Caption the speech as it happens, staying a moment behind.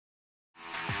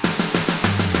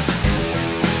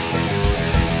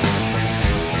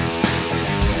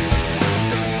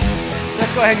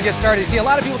let's go ahead and get started. See, a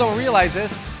lot of people don't realize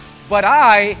this, but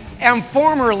I am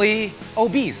formerly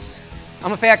obese.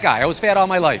 I'm a fat guy. I was fat all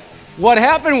my life. What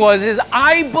happened was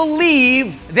I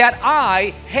believed that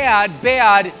I had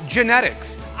bad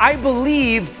genetics. I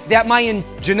believed that my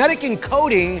genetic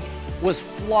encoding was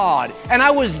flawed, and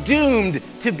I was doomed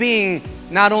to being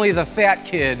not only the fat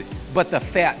kid, but the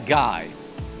fat guy.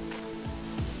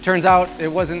 Turns out it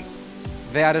wasn't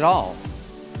that at all.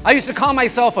 I used to call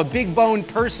myself a big boned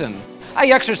person. I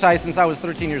exercised since I was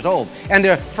 13 years old, and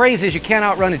the phrase is you can't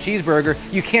outrun a cheeseburger,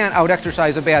 you can't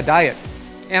out-exercise a bad diet.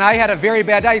 And I had a very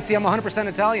bad diet. See, I'm 100%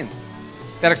 Italian.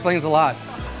 That explains a lot.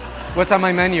 What's on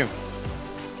my menu?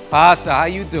 Pasta, how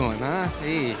you doing, huh?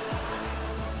 Hey.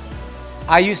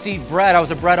 I used to eat bread. I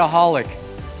was a breadaholic.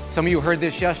 Some of you heard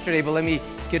this yesterday, but let me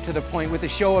get to the point with a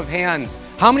show of hands.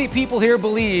 How many people here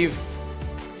believe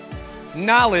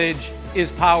knowledge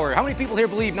is power? How many people here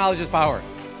believe knowledge is power?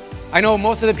 I know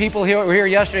most of the people who were here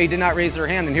yesterday did not raise their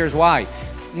hand, and here's why.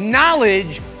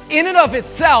 Knowledge in and of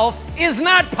itself is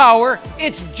not power,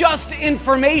 it's just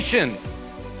information.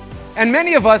 And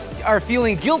many of us are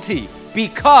feeling guilty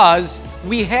because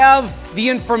we have the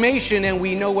information and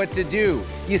we know what to do.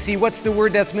 You see, what's the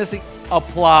word that's missing?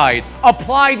 Applied.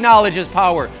 Applied knowledge is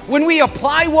power. When we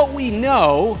apply what we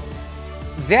know,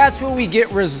 that's where we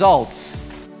get results.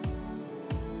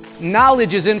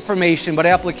 Knowledge is information, but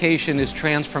application is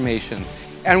transformation.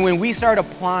 And when we start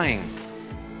applying,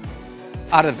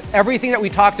 out of everything that we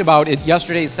talked about at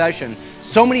yesterday's session,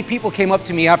 so many people came up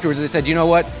to me afterwards and they said, you know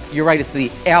what, you're right, it's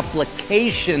the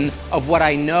application of what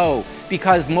I know,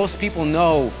 because most people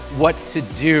know what to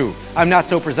do. I'm not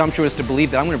so presumptuous to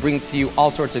believe that I'm going to bring to you all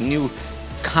sorts of new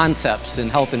concepts in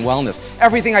health and wellness.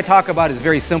 Everything I talk about is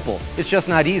very simple. It's just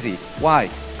not easy. Why?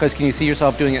 Because can you see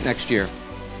yourself doing it next year?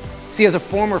 See, as a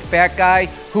former fat guy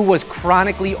who was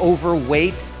chronically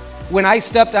overweight, when I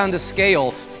stepped on the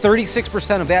scale,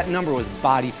 36% of that number was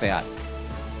body fat.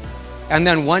 And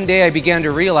then one day I began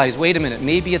to realize, wait a minute,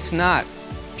 maybe it's not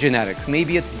genetics,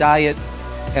 maybe it's diet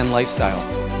and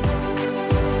lifestyle.